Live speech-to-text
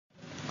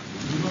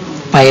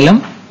Phylum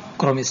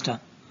Chromista.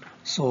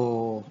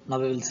 So now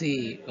we will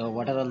see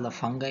what are all the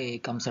fungi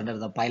comes under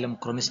the Phylum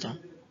Chromista.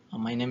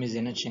 My name is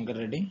N.H. Shankar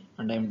Reddy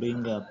and I am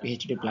doing a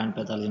PhD plant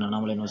pathology in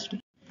Annamalai University.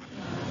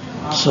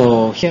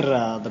 So here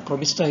the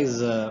Chromista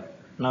is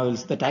now we'll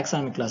see the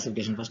taxonomy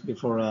classification first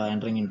before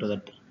entering into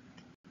that.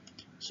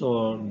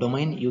 So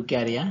domain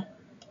Eukarya,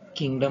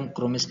 kingdom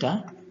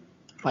Chromista,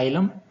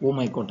 phylum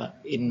Oomycota.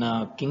 In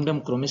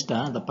kingdom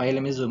Chromista, the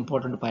phylum is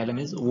important. Phylum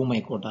is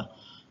Oomycota.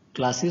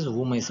 Class is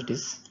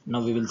Oomycetes.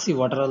 Now we will see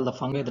what are all the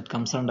fungi that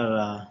comes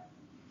under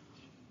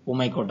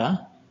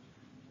Oomycota.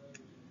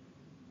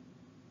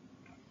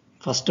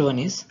 First one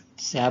is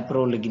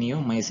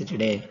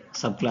Saproligneo-Mycetidae,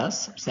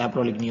 subclass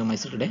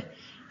Saproligneo-Mycetidae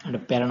and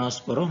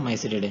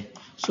Peronosporomycetidae.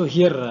 So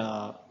here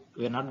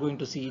we are not going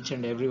to see each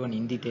and every one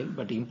in detail,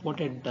 but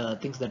important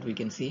things that we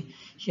can see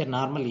here.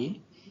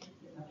 Normally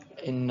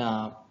in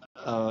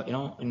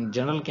in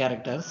general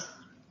characters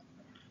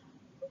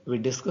we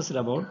discussed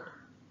about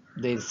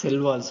the cell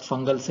walls,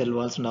 fungal cell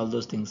walls and all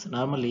those things.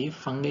 Normally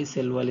fungi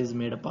cell wall is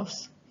made up of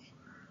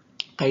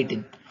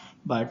chitin,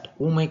 but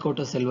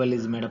Oomycota cell wall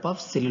is made up of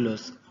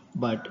cellulose.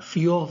 But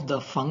few of the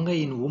fungi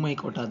in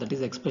Oomycota, that is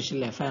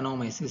especially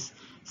Aphanomyces,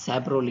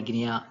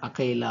 Saprolignea,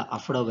 Acaila,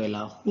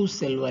 Aphadogaila, whose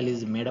cell wall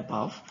is made up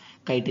of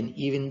chitin.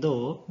 Even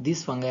though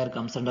this fungi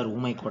comes under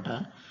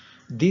Oomycota,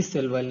 this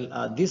cell wall,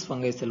 this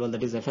fungi cell wall,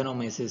 that is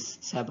Aphanomyces,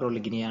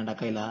 Saprolignea and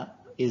Acaila,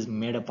 is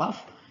made up of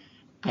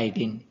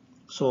chitin.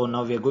 So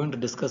now we are going to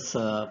discuss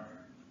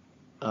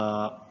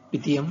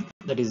Pythium,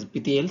 that is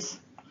Pythiales,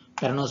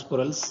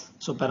 Peronosporals.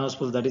 So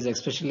Peronosporals, that is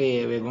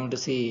especially we are going to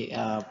see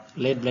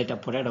late blight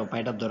of potato,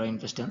 Pythagora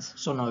infestans.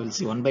 So now we will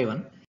see one by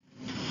one.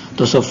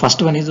 So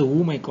first one is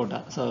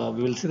Oomycota. So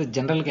we will see the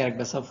general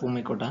characters of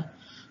Oomycota.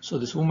 So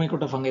this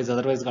Oomycota fungi is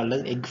otherwise called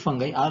as egg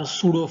fungi or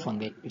pseudo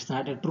fungi. It's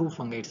not a true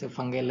fungi, it's a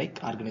fungi-like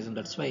organism.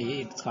 That's why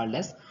it's called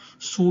as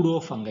pseudo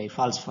fungi,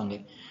 false fungi.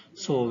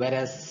 So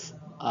whereas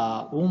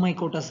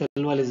Oomycota cell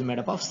wall is made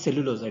up of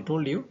cellulose. I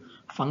told you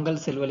fungal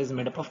cell wall is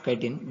made up of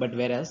chitin, but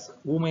whereas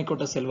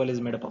Oomycota cell wall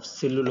is made up of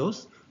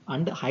cellulose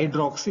and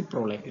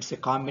hydroxyproline. It's a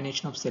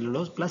combination of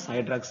cellulose plus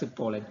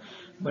hydroxyproline.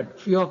 But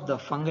few of the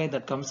fungi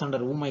that comes under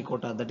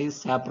Oomycota, that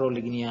is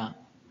Saprolignea,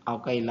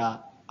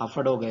 Acaila,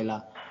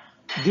 Aphadogaila,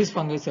 this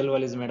fungi cell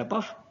wall is made up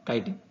of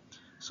chitin.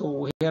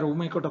 So here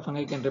Oomycota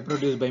fungi can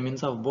reproduce by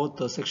means of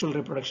both sexual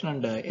reproduction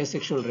and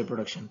asexual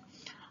reproduction.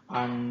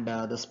 And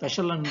the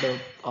special and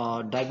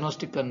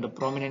diagnostic and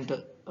prominent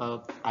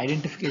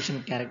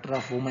identification character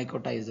of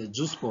Oomycota is the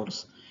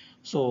zoospores.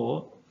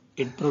 So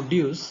it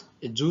produces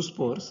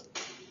zoospores,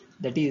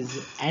 that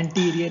is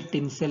anterior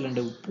tinsel and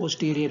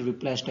posterior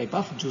whiplash type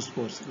of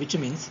zoospores, which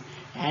means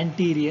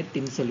anterior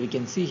tinsel, we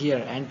can see here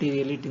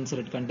anteriorly tinsel,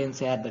 it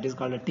contains air, that is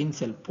called a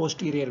tinsel.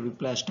 Posterior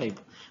whiplash type,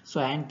 so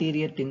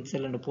anterior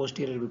tinsel and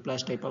posterior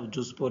whiplash type of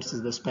zoospores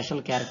is the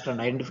special character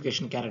and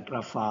identification character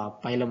of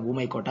phylum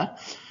Oomycota.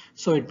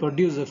 So it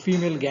produces a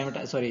female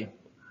gamete,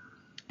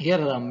 here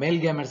the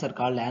male gametes are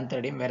called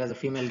antheridium, whereas the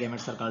female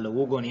gametes are called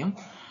oogonium.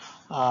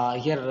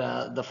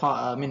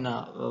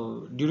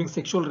 During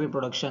sexual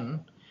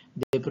reproduction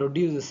they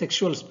produce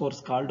sexual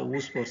spores called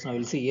oospores. Now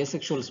we'll see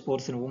asexual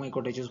spores in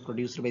Oomycota is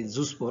produced by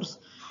zoospores.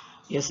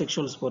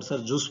 Asexual spores are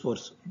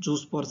zoospores.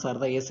 Zoospores are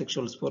the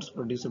asexual spores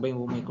produced by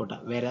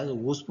Oomycota, whereas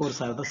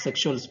oospores are the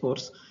sexual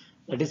spores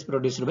that is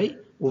produced by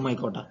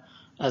Oomycota.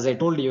 As I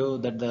told you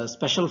that the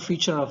special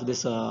feature of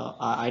this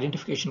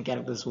identification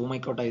character is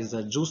Oomycota is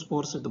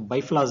zoospores with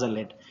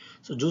biflagellate.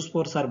 So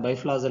zoospores are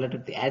biflagellate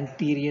with the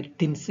anterior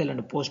tinsel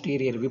and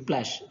posterior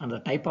whiplash, and the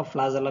type of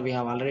flagella we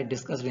have already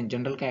discussed in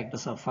general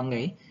characters of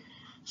fungi.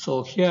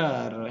 So here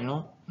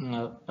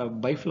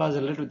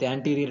biflagellate with the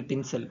anterior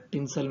tinsel.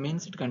 Tinsel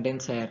means it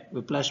contains hair,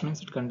 whiplash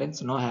means it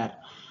contains no hair.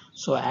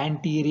 So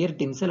anterior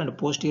tinsel and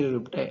posterior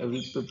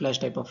whiplash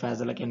type of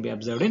flagella can be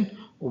observed in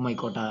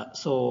Oomycota.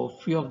 So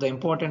few of the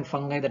important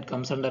fungi that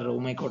comes under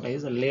Oomycota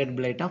is a late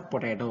blight of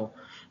potato,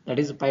 that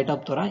is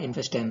Pythophthora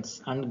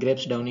infestans, and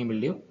grapes downy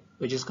mildew,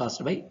 which is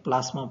caused by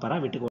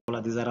Plasmopara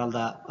viticola. These are all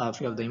the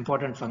few of the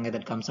important fungi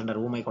that comes under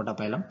Oomycota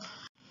phylum.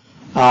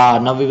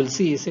 Now we will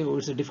see, it's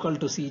difficult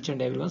to see each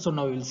and every one. So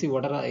now we will see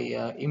what are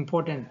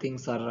important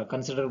things are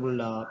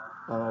considerable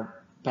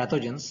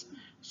pathogens.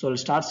 So it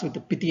starts with the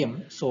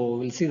Pythium. So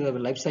we'll see the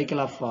life cycle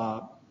of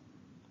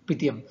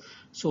Pythium.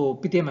 So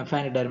Pythium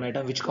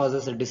Aphanedermata, which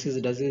causes a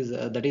disease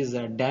that is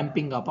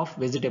damping up of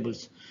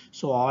vegetables.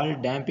 So all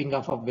damping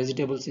up of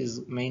vegetables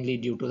is mainly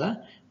due to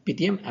the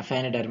Pythium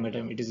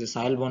Aphanedermata. It is a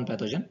soil-borne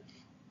pathogen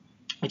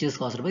which is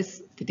caused by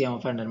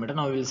Pythium Aphanedermata.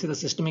 Now we will see the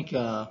systemic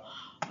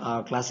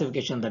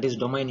classification, that is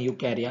domain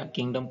Eukarya,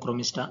 kingdom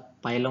Chromista,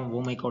 phylum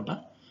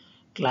Oomycota,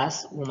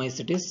 class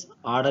Oomycetes,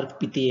 order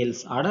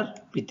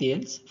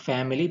Pythiales,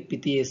 family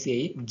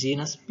Pythiaceae,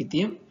 genus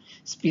Pythium,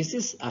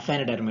 species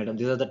Aphanedermata.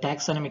 These are the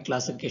taxonomic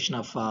classification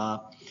of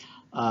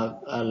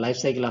life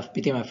cycle of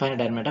Pythium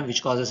Aphanedermata,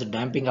 which causes a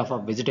damping of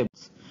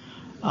vegetables.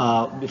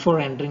 Before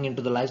entering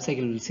into the life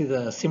cycle, we will see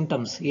the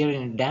symptoms. Here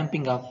in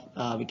damping of,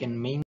 we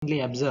can mainly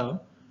observe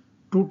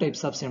two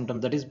types of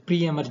symptoms, that is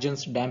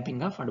pre-emergence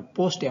damping off and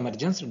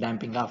post-emergence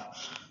damping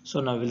off. So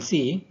now we'll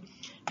see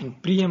in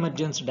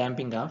pre-emergence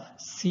damping off,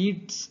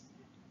 seeds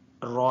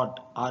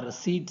rot or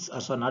seeds,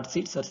 or so not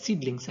seeds, or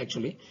seedlings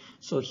actually.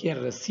 So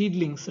here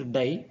seedlings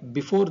die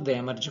before they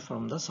emerge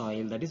from the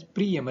soil, that is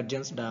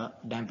pre-emergence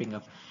damping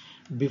off.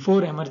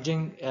 Before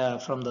emerging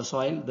from the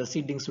soil, the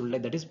seedlings will die,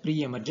 that is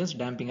pre-emergence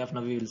damping off.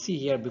 Now we will see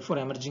here, before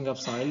emerging of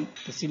soil,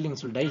 the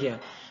seedlings will die here,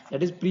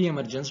 that is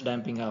pre-emergence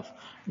damping off.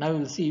 Now we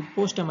will see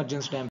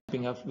post-emergence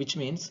damping off, which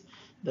means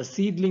the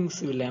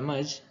seedlings will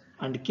emerge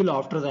and kill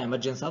after the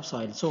emergence of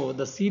soil. So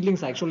the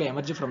seedlings actually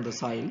emerge from the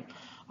soil.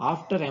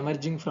 After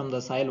emerging from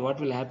the soil, what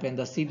will happen?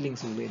 The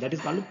seedlings will die. That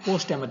is called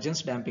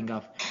post-emergence damping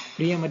off.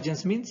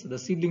 Pre-emergence means the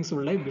seedlings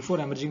will die before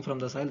emerging from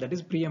the soil, that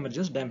is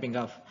pre-emergence damping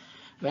off.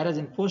 Whereas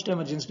in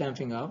post-emergence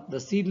damping off, the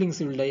seedlings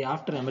will die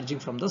after emerging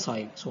from the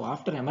soil. So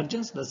after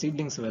emergence, the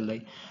seedlings will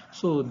die.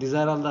 So these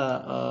are all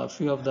the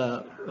few of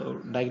the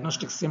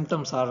diagnostic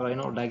symptoms, or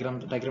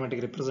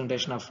diagrammatic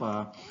representation of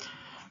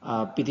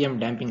Pythium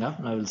damping off.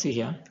 Now we'll see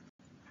here.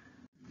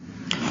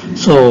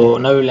 So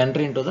now we will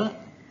enter into the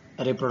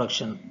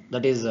reproduction,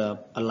 that is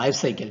a life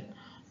cycle.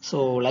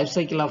 So life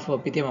cycle of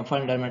Pythium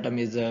aphandodermatum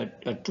is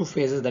two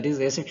phases, that is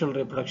asexual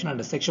reproduction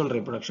and sexual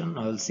reproduction.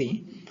 Now we'll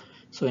see.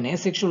 So in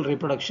asexual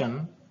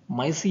reproduction,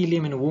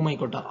 mycelium in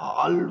Oomycota,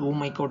 all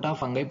Oomycota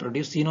fungi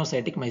produce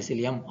cenocytic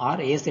mycelium or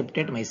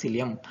aseptate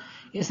mycelium.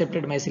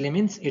 Aseptate mycelium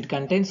means it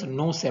contains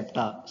no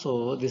septa.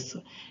 So this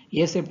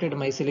aseptate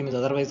mycelium is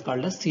otherwise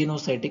called as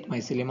cenocytic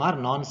mycelium or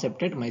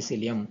non-septate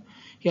mycelium.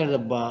 Here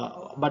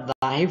but the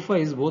hypha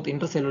is both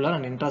intercellular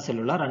and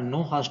intracellular, and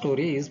no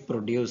hostoria is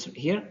produced.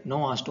 Here no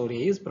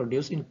hostoria is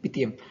produced in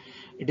Pythium.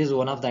 It is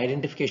one of the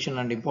identification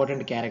and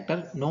important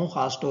character. No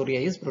hostoria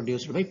is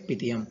produced by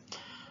Pythium.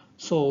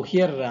 So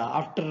here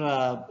after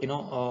a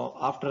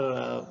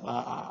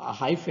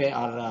hyphae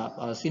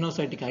or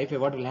cenocytic hyphae,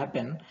 what will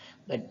happen?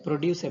 That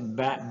produce a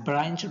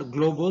branched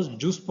globose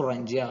juice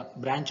sporangia.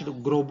 Branched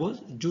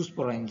globose juice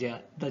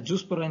sporangia. The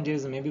juice sporangia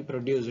is maybe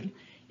produced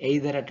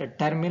either at a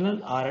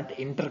terminal or at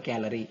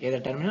intercalary.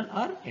 Either terminal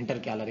or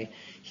intercalary.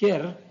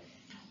 Here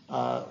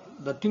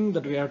the thing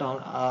that we have to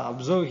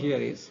observe here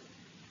is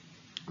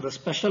the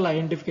special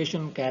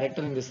identification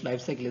character in this life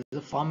cycle is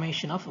the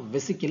formation of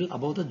vesicle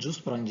above the juice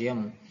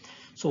sporangium.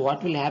 So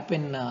what will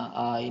happen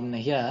in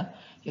here?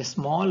 A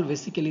small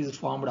vesicle is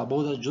formed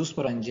above the juice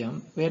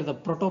sporangium, where the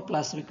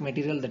protoplasmic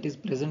material that is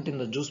present in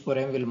the juice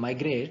sporangium will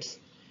migrate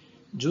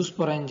juice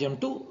sporangium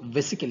to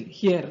vesicle.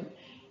 Here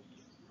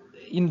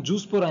in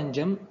juice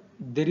sporangium,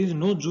 there is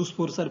no juice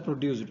spores are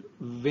produced.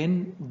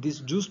 When this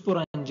juice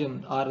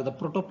sporangium or the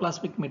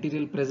protoplasmic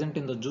material present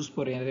in the juice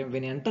sporangium,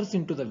 when it enters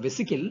into the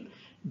vesicle,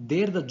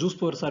 there the juice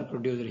spores are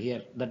produced.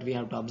 Here that we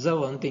have to observe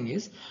one thing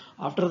is,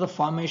 after the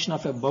formation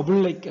of a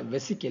bubble-like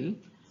vesicle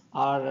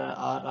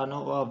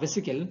or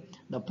vesicle,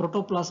 the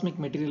protoplasmic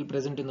material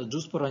present in the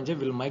juice sporangium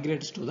will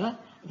migrate to the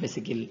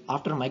vesicle.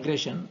 After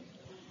migration,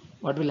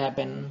 what will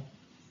happen?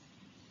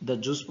 The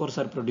juice spores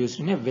are produced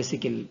in a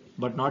vesicle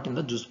but not in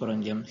the juice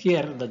sporangium.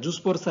 Here the juice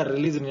spores are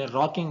released in a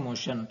rocking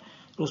motion.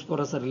 Juice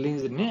spores are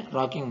released in a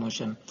rocking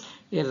motion.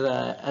 Here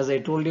as I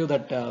told you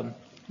that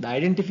the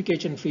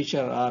identification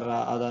feature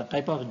or the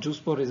type of juice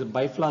spore is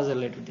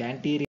biflagellate with the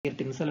anterior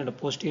tinsel and a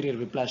posterior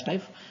whiplash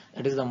type.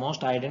 That is the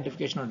most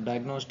identification or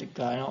diagnostic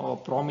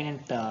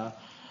prominent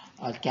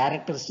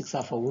characteristics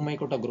of a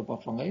Oomycota group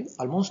of fungi.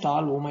 Almost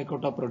all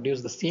Oomycota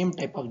produce the same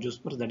type of juice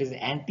spores, that is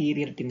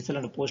anterior tinsel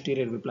and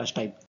posterior whiplash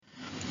type.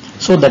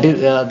 So that is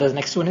the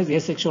next one is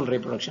asexual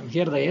reproduction.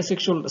 Here the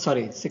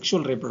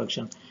sexual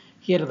reproduction.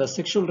 Here the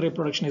sexual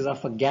reproduction is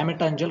of a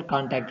gametangial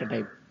contact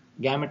type.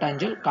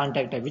 Gametangial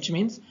contact type, which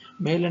means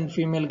male and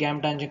female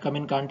gametangium come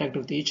in contact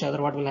with each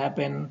other. What will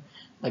happen?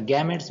 The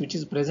gametes which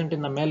is present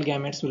in the male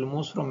gametes will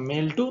move from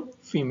male to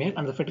female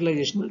and the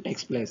fertilization will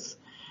take place.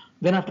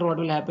 Then after what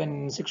will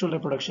happen in sexual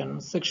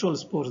reproduction? Sexual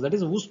spores, that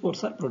is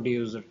oospores are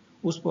produced.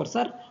 Oospores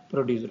are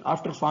produced.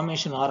 After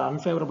formation or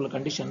unfavorable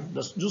condition,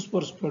 the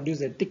zoospores produce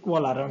a thick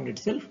wall around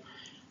itself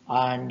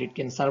and it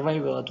can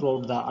survive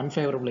throughout the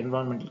unfavorable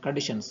environmental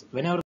conditions.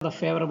 Whenever the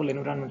favorable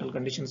environmental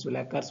conditions will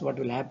occur, what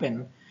will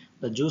happen?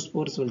 The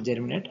zoospores will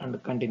germinate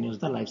and continues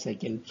the life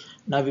cycle.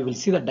 Now we will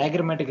see the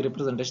diagrammatic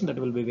representation that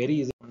will be very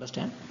easy to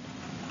understand.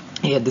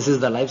 Here this is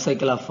the life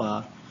cycle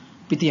of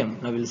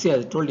Pythium. Now we will see,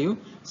 as I told you,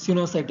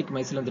 cenocytic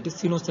mycelium, that is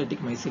cenocytic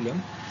mycelium.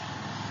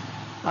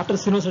 After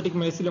cenocytic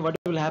mycelium, what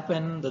will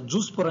happen? The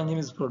juice sporangium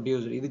is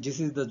produced. This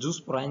is the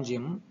juice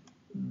sporangium.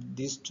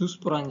 This juice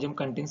sporangium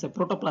contains a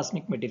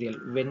protoplasmic material.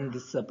 When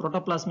this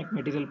protoplasmic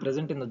material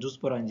present in the juice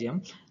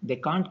sporangium, they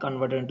can't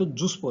convert it into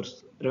juice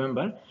spores.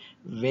 Remember,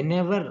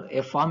 whenever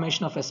a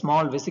formation of a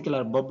small vesicle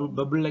or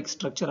bubble-like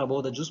structure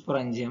above the juice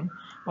sporangium,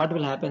 what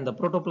will happen? The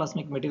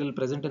protoplasmic material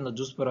present in the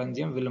juice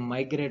sporangium will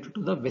migrate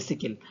to the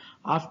vesicle.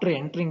 After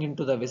entering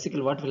into the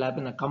vesicle, what will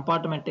happen? The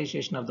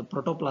compartmentalization of the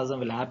protoplasm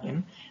will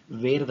happen,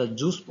 where the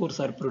juice spores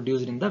are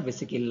produced in the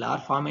vesicle. Or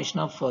formation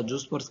of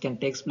juice spores can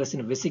take place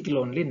in vesicle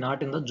only,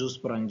 not in the juice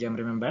sporangium.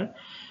 Remember,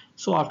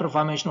 So after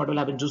formation, what will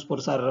happen? Juice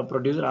spores are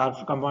produced.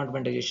 After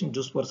compartmentalization,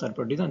 juice spores are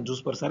produced and juice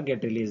spores are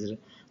get released.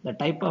 The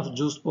type of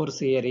juice spores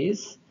here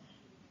is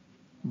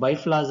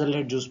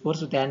biflagellate juice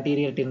spores with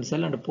anterior tin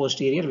cell and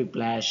posterior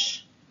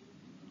whiplash.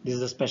 This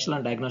is a special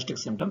and diagnostic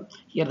symptom.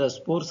 Here the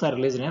spores are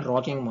released in a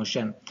rocking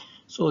motion.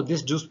 So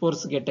these juice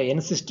spores get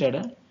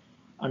encysted,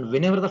 and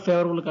whenever the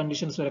favorable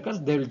conditions occurs,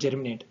 they will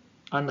germinate.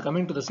 And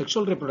coming to the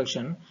sexual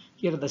reproduction,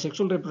 here the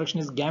sexual reproduction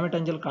is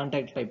gametangial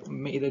contact type.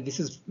 This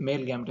is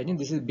male gametangium.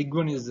 This is big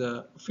one is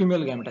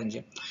female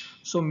gametangium.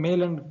 So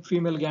male and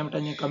female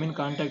gametangium come in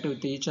contact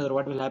with each other.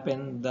 What will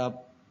happen? The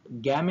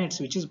gametes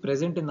which is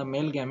present in the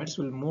male gametes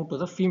will move to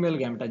the female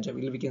gametangium.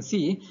 We can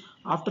see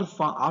after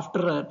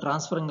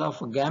transferring of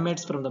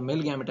gametes from the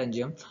male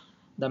gametangium,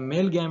 the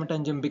male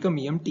gametangium become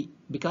empty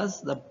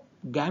because the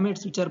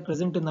gametes which are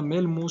present in the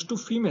male moves to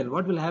female.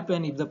 What will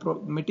happen if the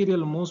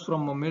material moves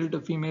from male to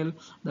female?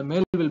 The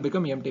male will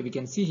become empty. We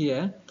can see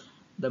here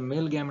the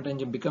male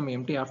gametangium become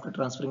empty after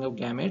transferring of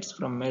gametes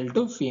from male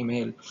to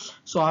female.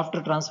 So after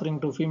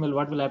transferring to female,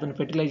 what will happen?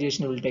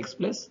 Fertilization will take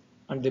place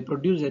and they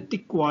produce a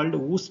thick walled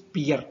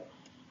oosphere.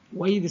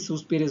 Why this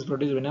oosphere is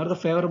produced? When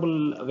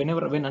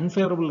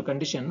unfavorable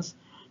conditions,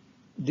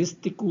 this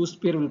thick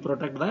oosphere will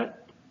protect the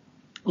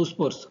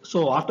oospores.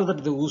 So after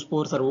that, the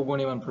oospores are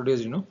oogonium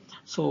produced.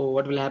 So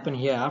what will happen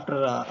here after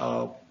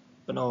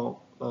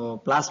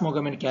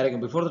plasmogame and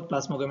karyogamete? Before that,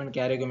 plasmogame and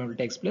karyogamete will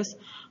takes place.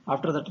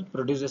 After that, it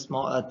produces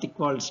small thick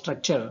walled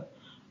structure.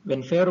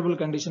 When favorable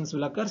conditions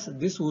will occur,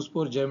 this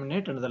oospore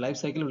germinate and the life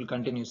cycle will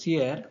continue.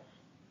 Here,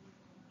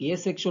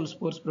 asexual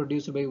spores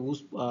produced by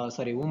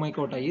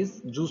Oomycota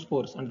is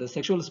zoospores, and the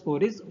sexual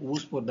spore is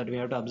oospore that we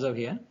have to observe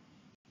here.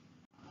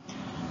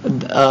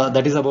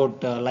 That is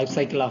about life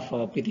cycle of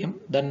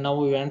Pythium. Then now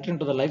we enter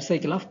into the life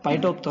cycle of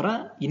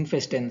Phytophthora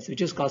infestans,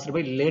 which is caused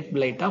by late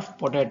blight of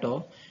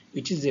potato,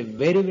 which is a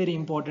very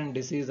important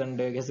disease and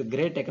has a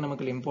great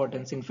economical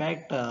importance. In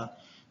fact,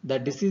 the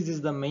disease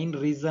is the main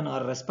reason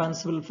or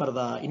responsible for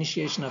the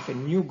initiation of a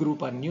new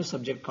group or new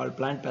subject called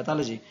plant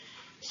pathology.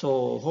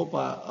 So hope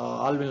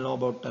all will know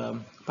about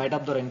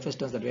Pythophthora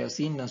infestans that we have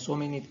seen so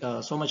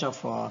much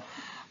of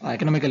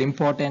economical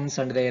importance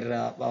and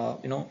their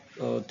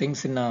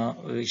things in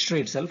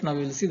history itself. Now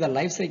we will see the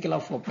life cycle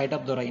of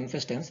Pythophthora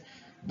infestans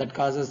that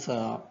causes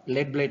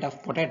late blight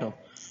of potato.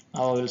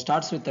 Now we will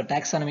start with the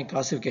taxonomy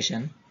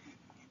classification.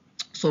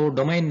 So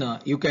domain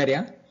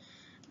Eukarya,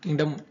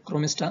 kingdom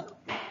Chromista,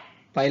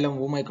 phylum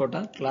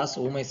Oomycota, class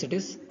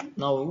Oomycetes.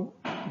 Now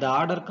the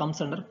order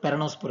comes under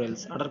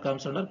Peronosporales.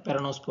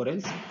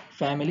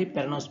 Family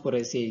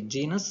Peronosporaceae.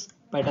 Genus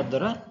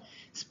Pythophthora.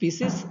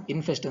 Species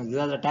infestans. These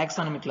are the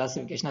taxonomy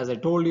classification. As I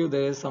told you,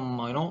 there is some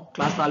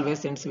class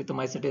always ends with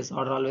Mycetes,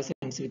 order always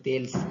ends with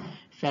ales,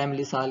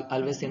 families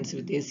always ends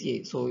with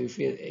ACA. So if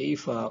it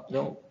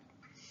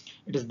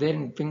is there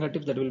in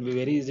fingertips, that will be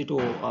very easy to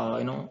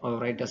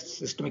write a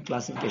systemic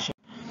classification.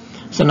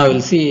 So now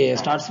we'll see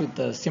starts with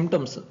the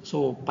symptoms.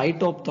 So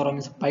Pythophthora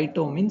means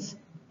Pytho means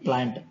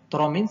plant,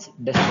 Thora means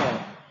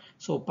destroyer.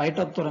 So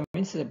Pythophthora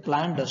means a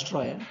plant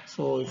destroyer.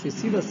 So if you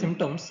see the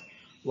symptoms,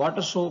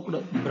 water soaked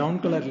brown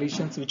color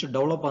lesions which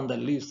develop on the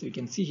leaves. We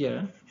can see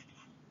here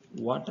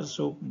water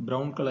soaked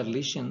brown color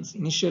lesions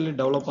initially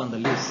develop on the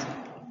leaves,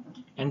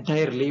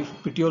 entire leaf,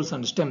 petioles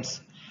and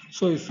stems.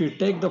 So if you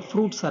take the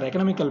fruits or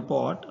economical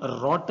part,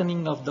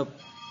 rotting of the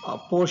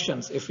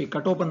portions, if we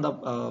cut open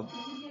the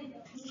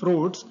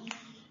fruits,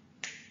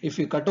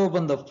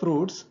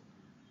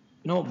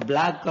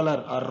 black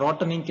color or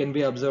rotting can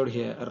be observed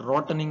here, a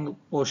rotting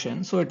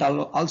portion. So it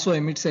also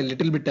emits a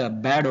little bit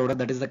bad odor.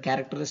 That is the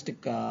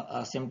characteristic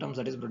symptoms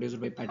that is produced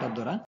by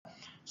Pythophthora.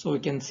 So we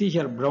can see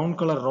here brown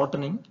color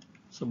rotting.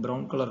 So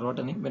brown color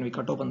rotting when we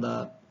cut open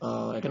the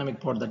economic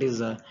part, that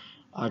is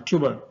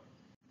tuber.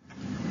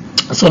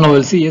 So now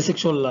we'll see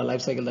asexual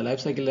life cycle. The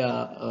life cycle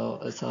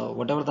is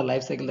whatever the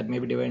life cycle that may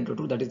be divided into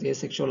two, that is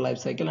asexual life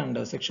cycle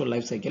and sexual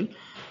life cycle.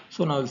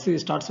 So now we'll see it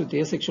starts with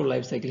asexual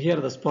life cycle. Here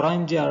the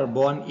sporangia are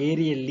born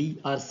aerially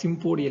or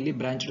sympodially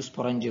branched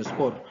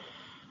sporangiospore.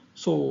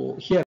 So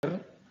here,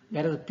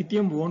 whereas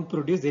Pythium won't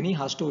produce any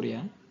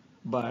hastoria,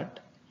 but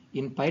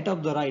in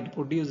Pythophthora it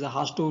produces a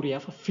hastoria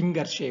of a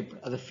finger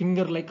shaped, the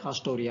finger-like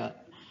hastoria.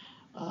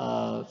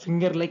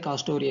 Finger-like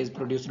hastoria is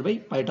produced by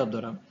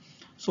Pythophthora.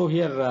 So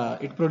here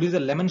it produces a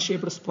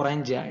lemon-shaped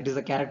sporangia. It is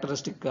a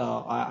characteristic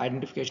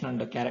identification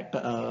and character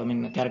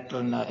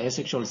in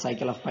asexual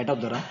cycle of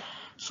Pythophthora.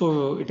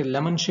 So it is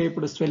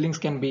lemon-shaped swellings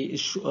can be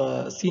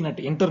seen at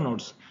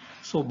internodes.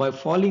 So by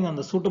falling on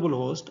the suitable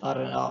host or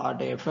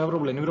at a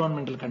favorable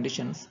environmental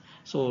conditions,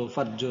 so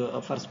for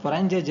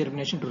sporangia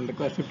germination it will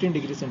require 15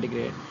 degrees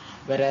centigrade,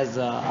 whereas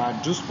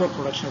juice spore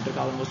production will take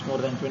almost more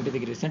than 20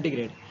 degrees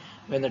centigrade.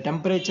 when the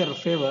temperature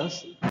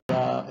favors,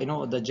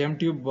 the germ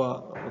tube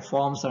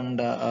forms and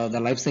the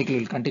life cycle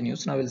will continue.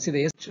 So now we'll see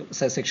the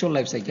sexual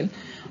life cycle.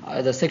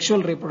 The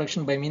sexual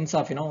reproduction by means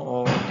of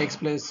takes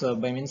place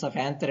by means of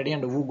antheridy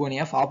and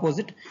oogonia of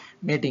opposite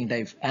mating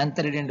type.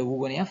 Antheridy and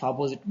oogonia of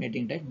opposite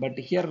mating type. But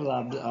here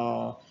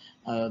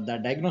the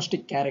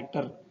diagnostic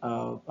character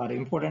are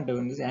important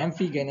in this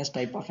amphigenous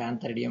type of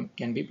antheridium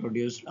can be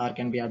produced or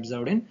can be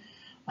observed in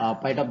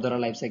Pythophthora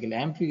life cycle.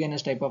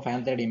 Amphigenous type of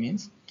antheridium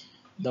means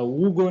the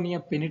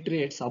oogonia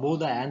penetrates above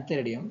the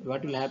antheridium.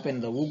 What will happen?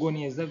 The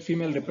oogonia is the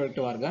female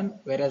reproductive organ,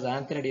 whereas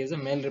antheridium is a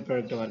male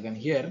reproductive organ.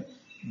 Here,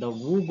 the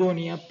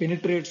oogonia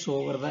penetrates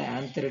over the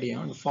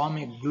antheridium and form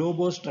a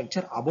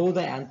globostructure above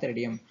the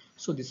antheridium.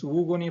 So this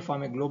oogonia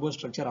form a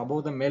globostructure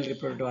above the male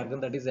reproductive organ,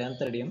 that is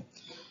antheridium.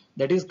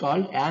 That is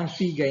called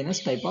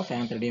amphigenous type of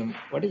antheridium.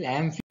 What is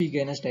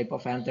amphigenous type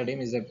of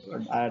antheridium? Is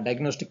a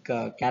diagnostic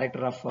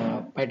character of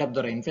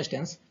Pythophthora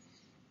infestans.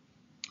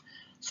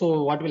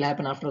 So what will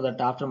happen after that?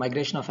 After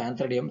migration of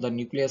antheridium, the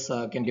nucleus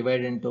can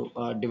divide and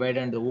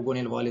the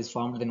oogonial wall is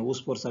formed. Then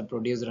oospores are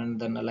produced, and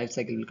then the life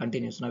cycle will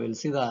continue. So now we'll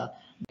see the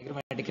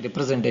diagrammatic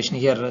representation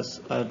here.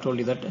 As I told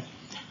you that.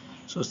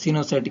 So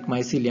cenocytic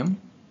mycelium,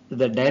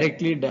 the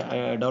directly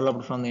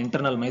developed from the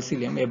internal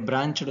mycelium, a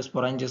branched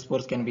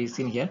sporangiospores can be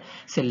seen here.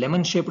 Say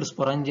lemon-shaped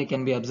sporangia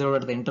can be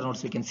observed at the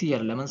internodes. We can see here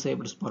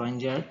lemon-shaped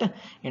sporangia at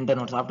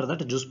internodes. After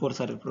that, juice spores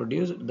are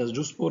produced. The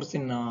juice spores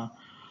in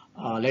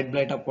lead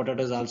blight of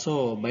potato is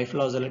also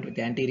biflozolate with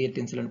anterior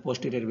tinsel and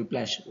posterior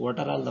whiplash. What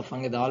are all the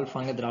fungi? All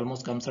fungi that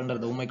almost comes under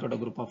the Oomycota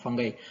group of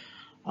fungi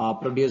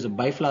produce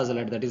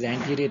biflozolate, that is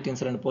anterior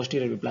tinsel and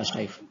posterior whiplash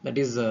type. That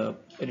is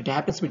it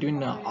happens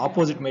between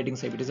opposite mating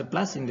site. It is a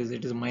plus, in this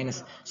it is a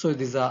minus. So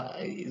this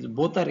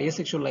both are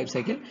asexual life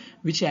cycle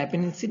which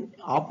happens in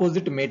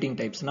opposite mating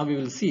types. Now we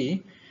will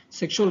see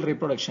sexual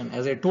reproduction.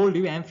 As I told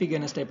you,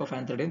 amphigenous type of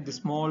antheridium, the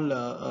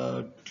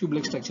small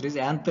tube-like structure is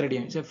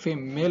antheridium. It's a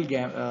female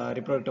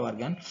reproductive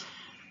organ.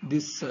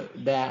 This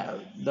the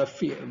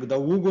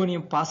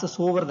oogonium passes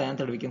over the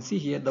antheridium. We can see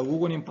here the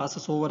oogonium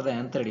passes over the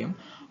antheridium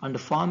and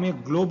form a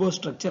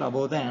globostructure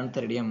above the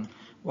antheridium.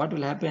 What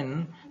will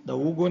happen? The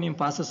oogonium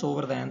passes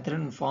over the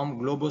antheridium and form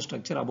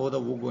globostructure above the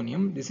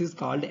oogonium. This is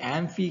called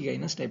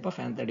amphigenous type of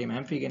antheridium.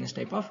 Amphigenous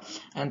type of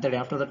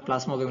antheridium. After that,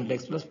 plasmogamy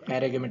takes place,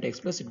 paragamy takes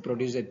place. It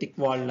produces a thick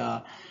walled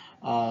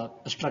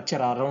structure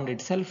around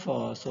itself.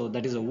 So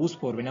that is a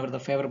oospore. Whenever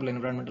the favorable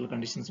environmental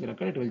conditions will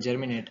occur, it will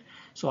germinate.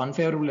 So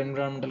unfavorable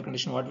environmental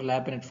condition, what will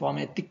happen? It form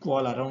a thick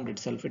wall around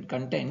itself. It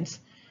contains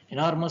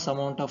enormous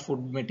amount of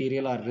food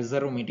material or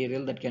reserve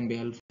material that can be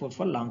helpful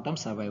for long-term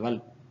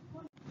survival.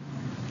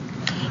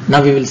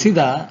 Now we will see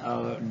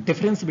the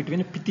difference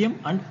between Pythium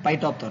and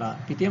Pythophthora.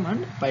 Pythium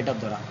and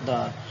Pythophthora.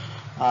 The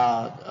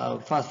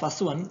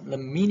first one, the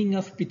meaning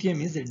of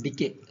Pythium is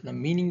decay. The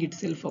meaning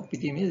itself of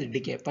Pythium is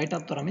decay.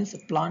 Pythophthora means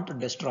plant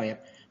destroyer.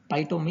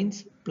 Pytho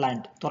means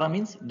plant. Thora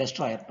means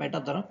destroyer.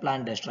 Pythophthora,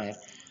 plant destroyer.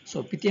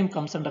 So Pythium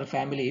comes under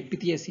family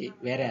Pythiaceae,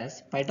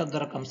 whereas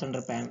Pythophthora comes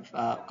under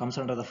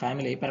the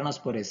family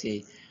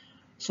Peronosporaceae.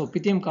 So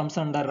Pythium comes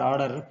under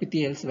order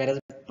Pythiales, whereas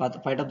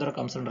Pythophthora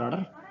comes under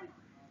order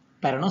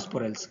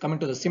Peronosporales. Coming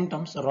to the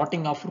symptoms,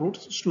 rotting of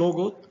roots, slow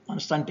growth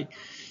and stunting.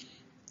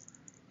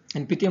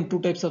 In Pythium, two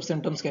types of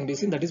symptoms can be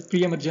seen, that is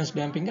pre-emergence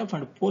damping off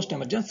and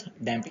post-emergence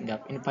damping off.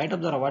 In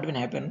Pythophthora, what will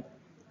happen?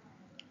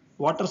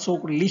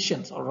 Water-soaked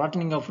lesions or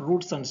rotting of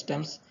roots and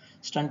stems,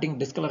 stunting,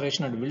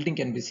 discoloration and wilting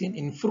can be seen.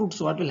 In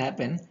fruits, what will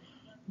happen?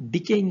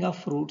 Decaying of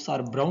fruits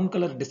or brown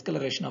color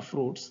discoloration of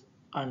fruits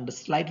and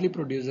slightly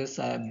produces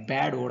a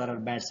bad odor or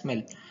bad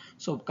smell.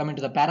 So coming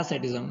to the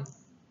parasitism,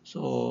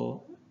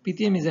 so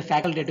Pythium is a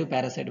facultative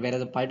parasite, whereas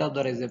the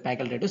Pythophthora is a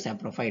facultative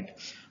saprophyte.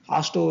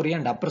 Hostoria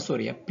and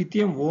Approsoria.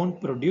 Pythium won't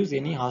produce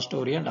any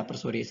Hostoria and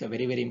Approsoria. It's a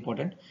very, very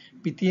important.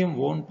 Pythium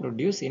won't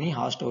produce any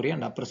Hostoria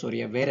and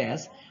Approsoria,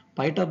 whereas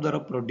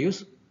Pythophthora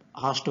produce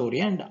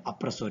Hostoria and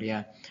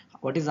Approsoria.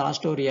 What is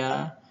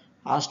Hostoria?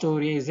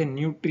 Hostoria is a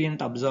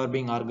nutrient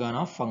absorbing organ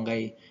of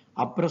fungi.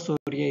 Approsoria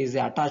is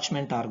the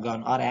attachment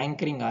organ or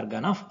anchoring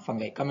organ of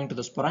fungi. Coming to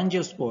the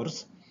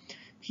sporangiospores.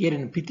 Here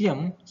in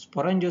Pythium,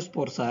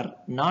 sporangiospores are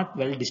not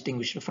well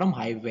distinguished from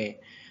hyphae.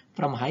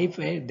 From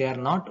hyphae, they are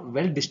not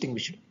well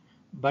distinguished.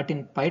 But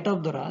in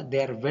Pythophthora,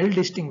 they are well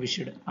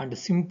distinguished and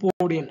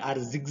sympodial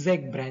or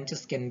zigzag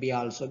branches can be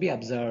also be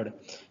observed.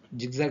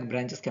 Zigzag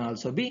branches can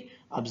also be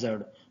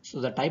observed.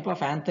 So the type of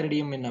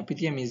antheridium in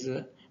Pythium is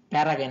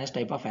paragenous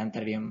type of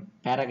antheridium.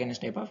 Paragenous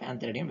type of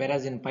antheridium.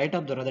 Whereas in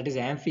Pythophthora, that is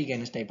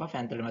amphigenous type of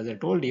antheridium. As I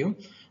told you,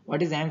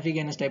 what is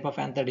amphigenous type of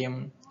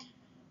antheridium?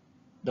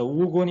 The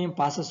oogonium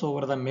passes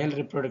over the male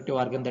reproductive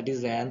organ, that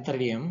is the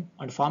antheridium,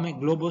 and form a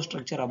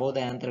globostructure above the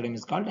antheridium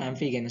is called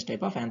amphigenous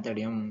type of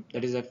antheridium.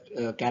 That is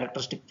a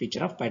characteristic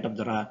feature of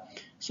Pythophthora.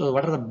 So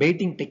what are the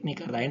baiting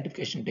technique or the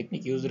identification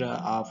technique used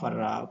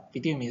for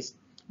Pythium is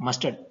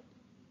mustard,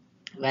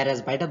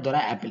 whereas Pythophthora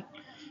apple.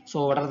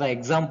 So what are the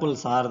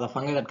examples or the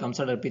fungi that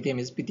comes under Pythium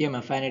is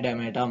Pythium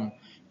aphanidametum,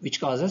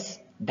 which causes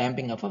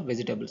damping off of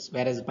vegetables,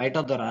 whereas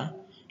Pythophthora,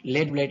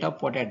 lead blight of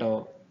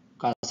potato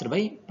caused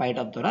by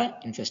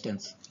Pythophthora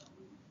infestans.